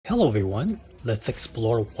Hello everyone, let's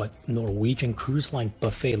explore what Norwegian Cruise Line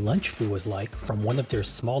buffet lunch food was like from one of their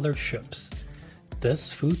smaller ships.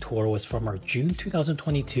 This food tour was from our June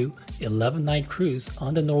 2022 11-night cruise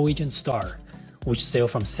on the Norwegian Star, which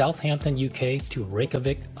sailed from Southampton, UK to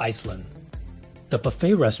Reykjavik, Iceland. The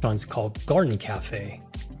buffet restaurant is called Garden Café.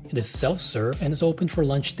 It is self-serve and is open for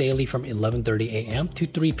lunch daily from 11:30 a.m. to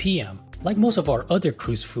 3 p.m. Like most of our other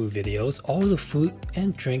cruise food videos, all the food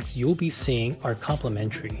and drinks you'll be seeing are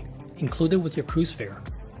complimentary, included with your cruise fare.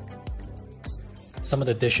 Some of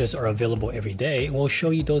the dishes are available every day, and we'll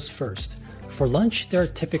show you those first. For lunch, there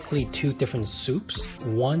are typically 2 different soups,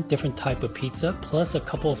 1 different type of pizza, plus a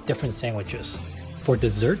couple of different sandwiches. For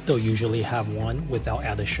dessert, they'll usually have one without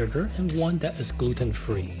added sugar and one that is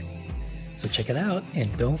gluten-free. So check it out,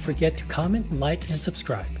 and don't forget to comment, like, and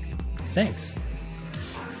subscribe. Thanks!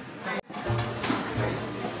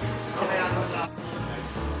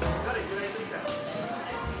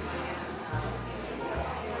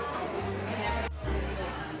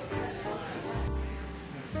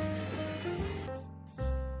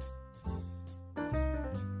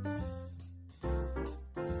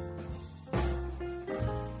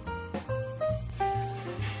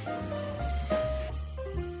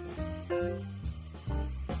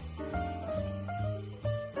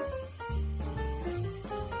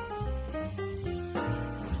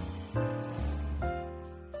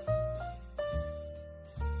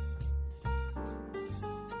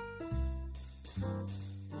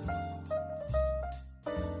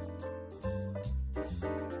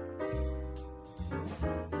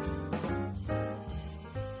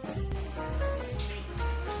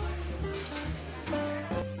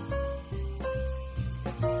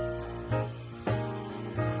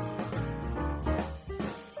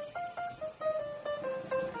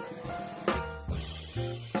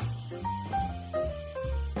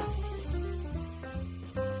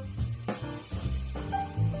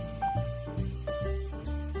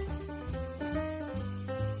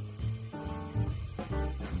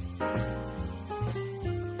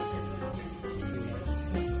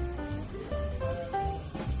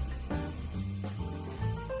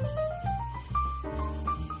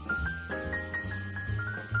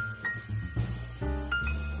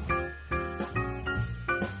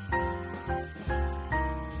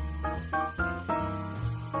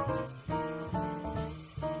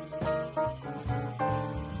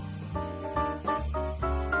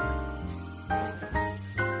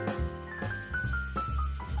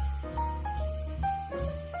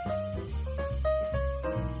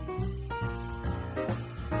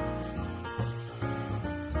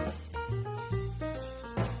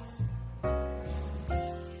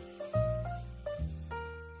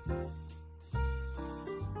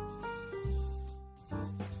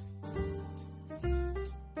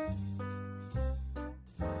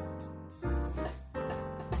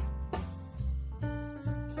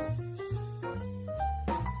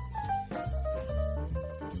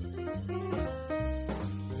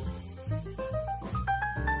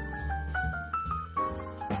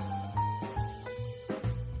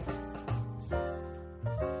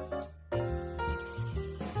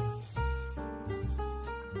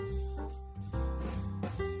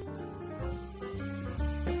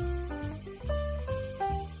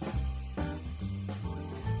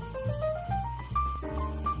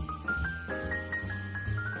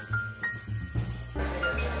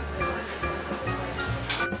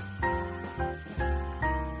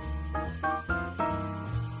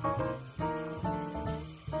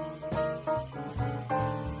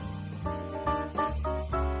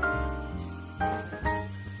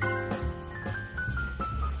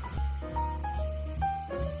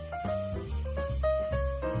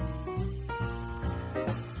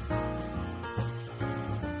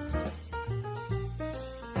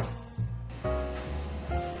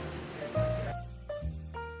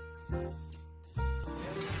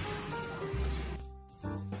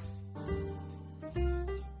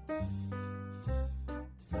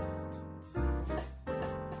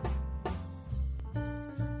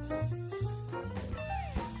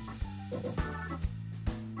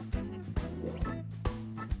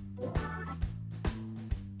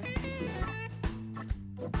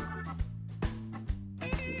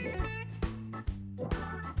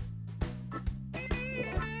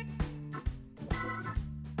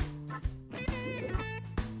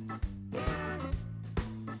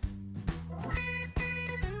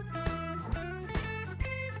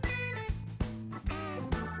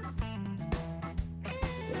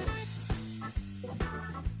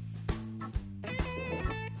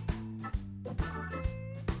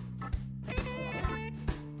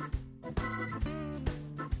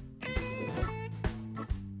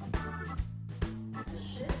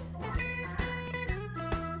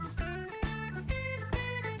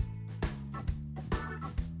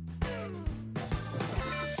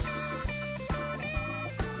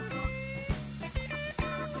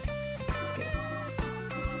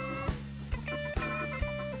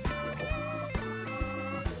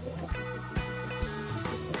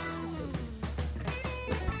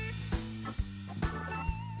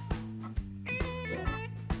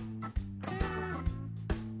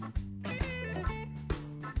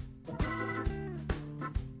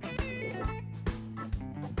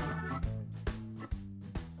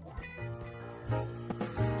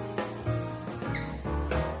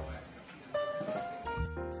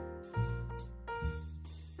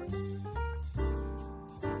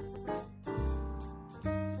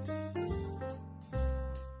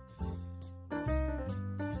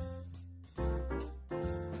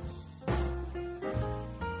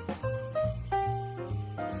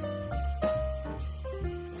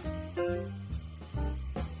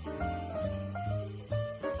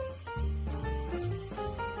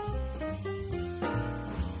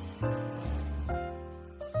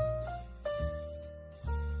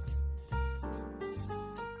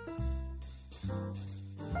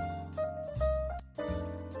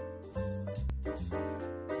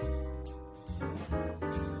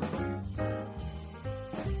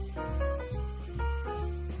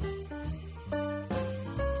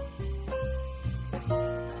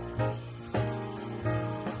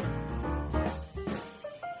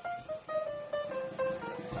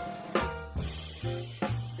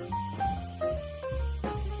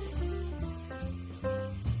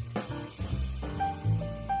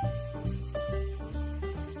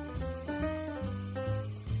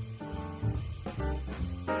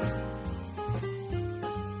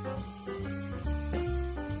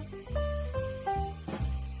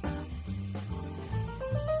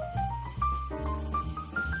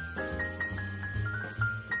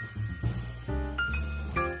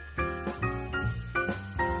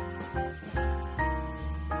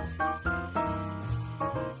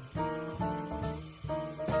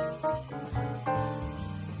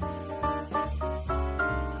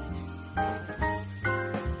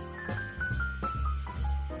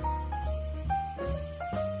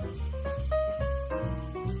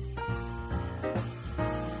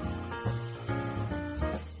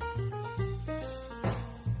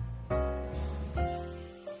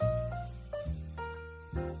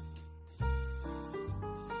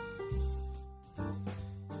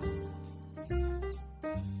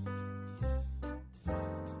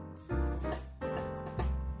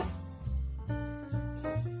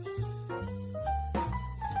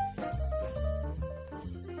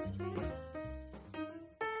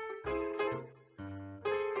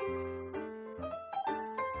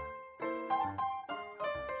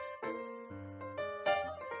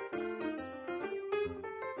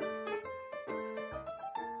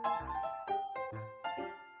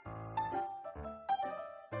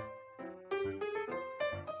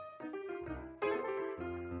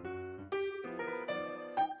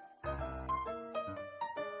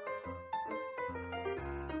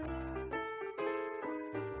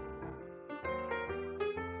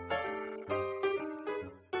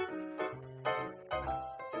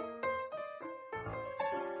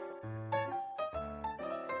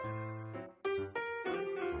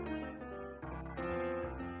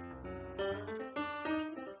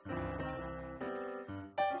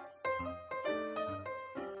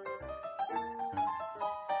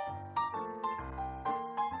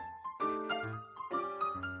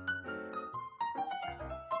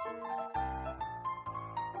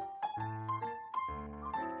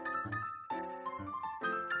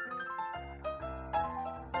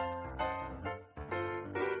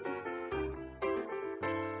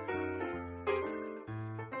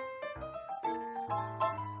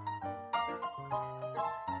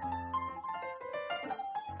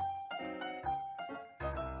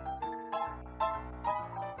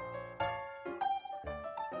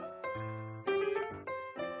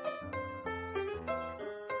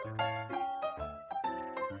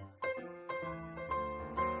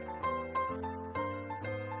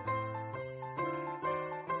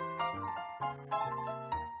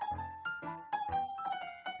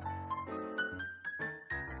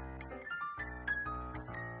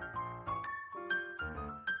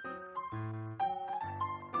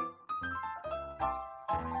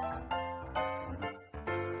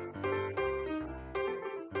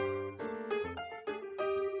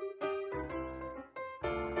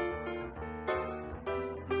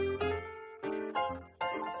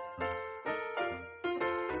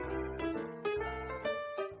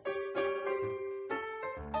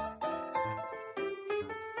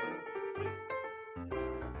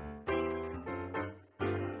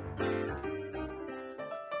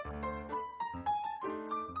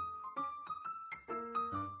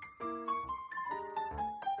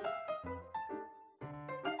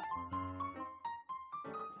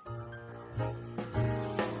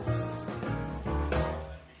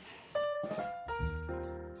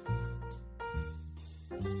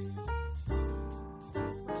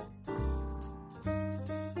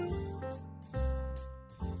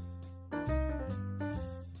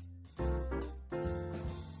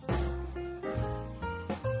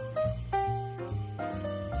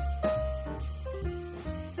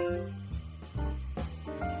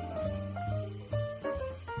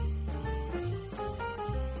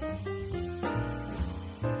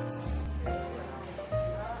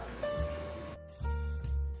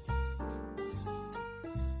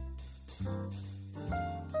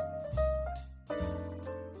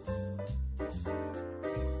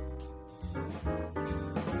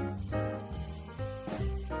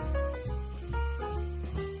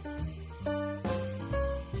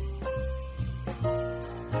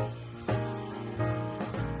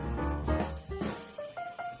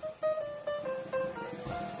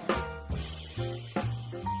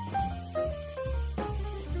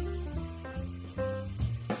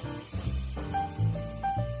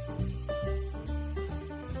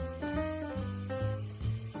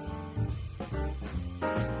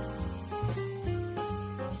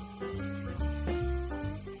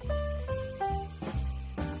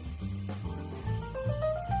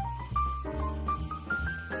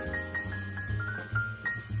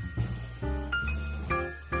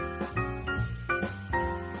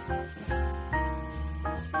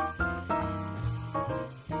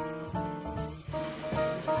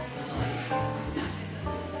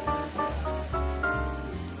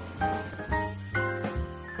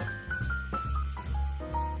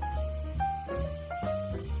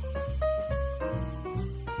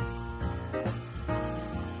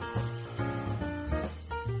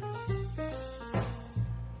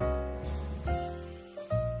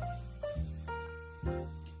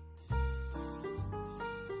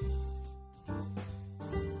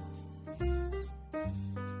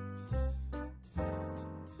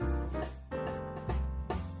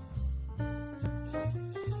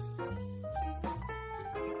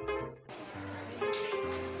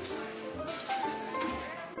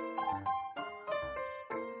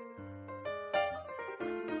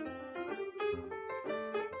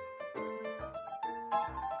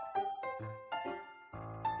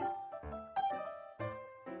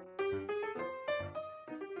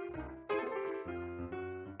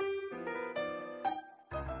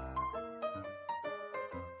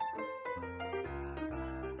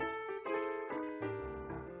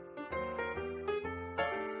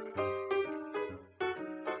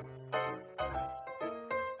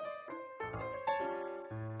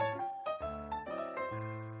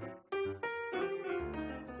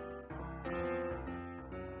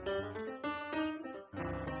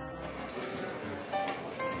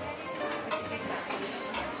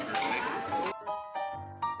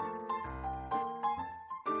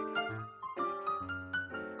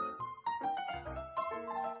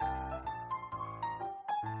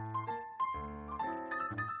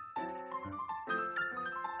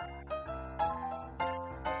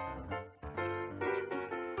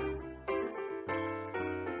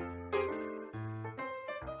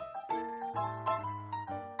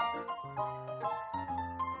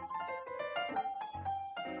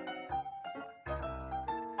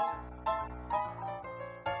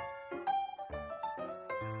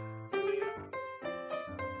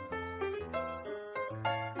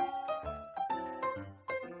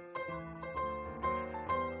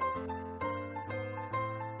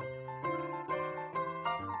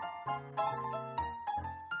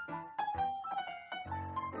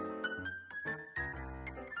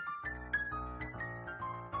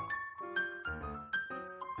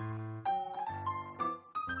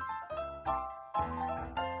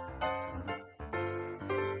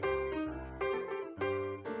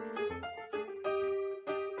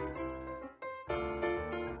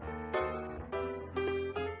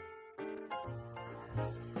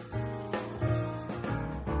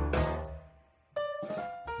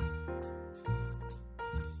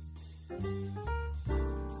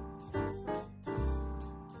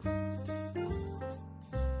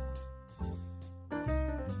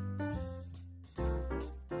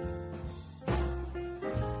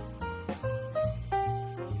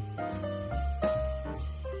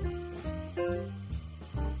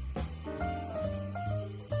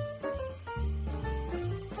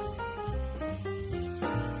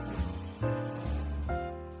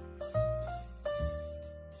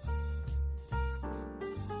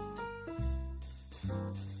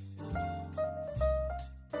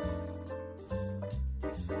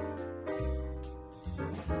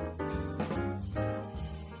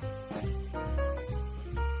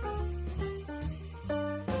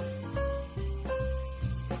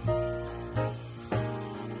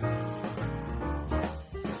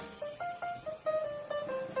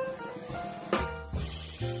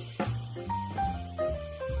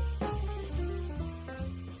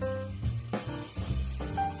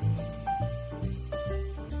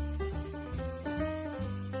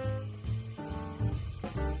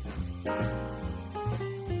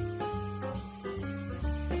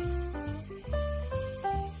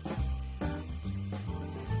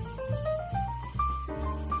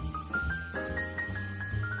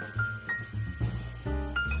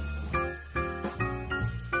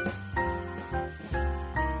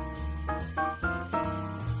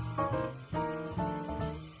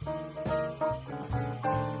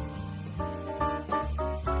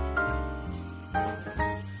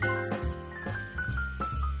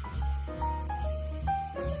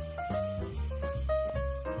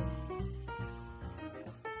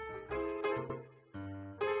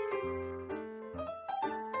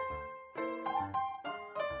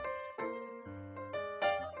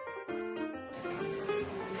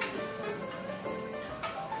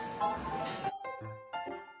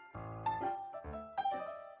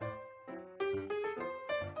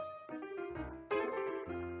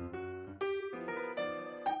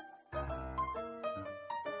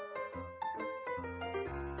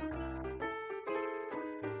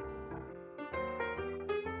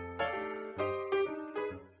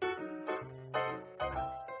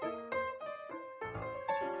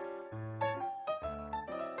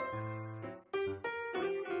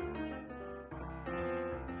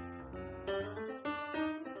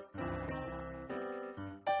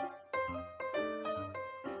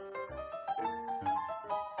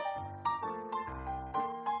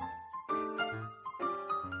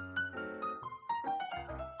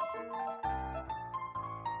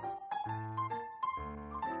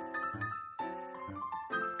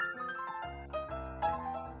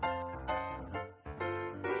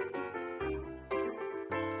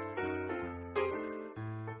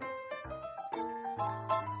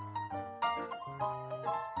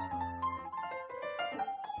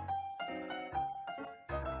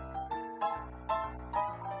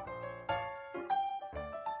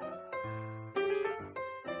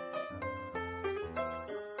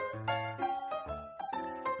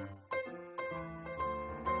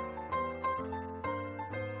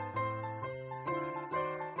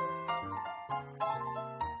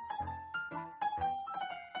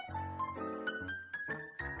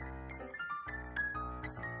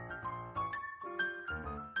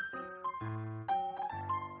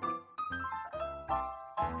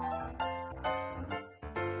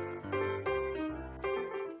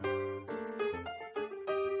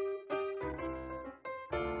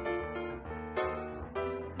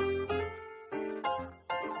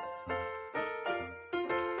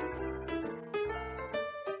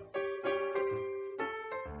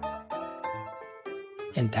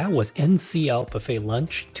 And that was NCL Buffet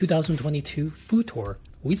Lunch 2022 Food Tour.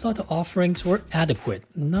 We thought the offerings were adequate,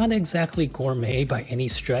 not exactly gourmet by any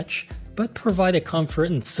stretch, but provided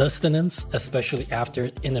comfort and sustenance, especially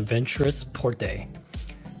after an adventurous port day.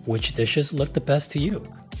 Which dishes look the best to you?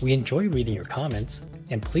 We enjoy reading your comments,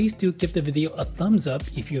 and please do give the video a thumbs up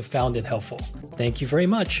if you found it helpful. Thank you very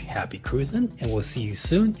much, happy cruising, and we'll see you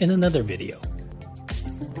soon in another video.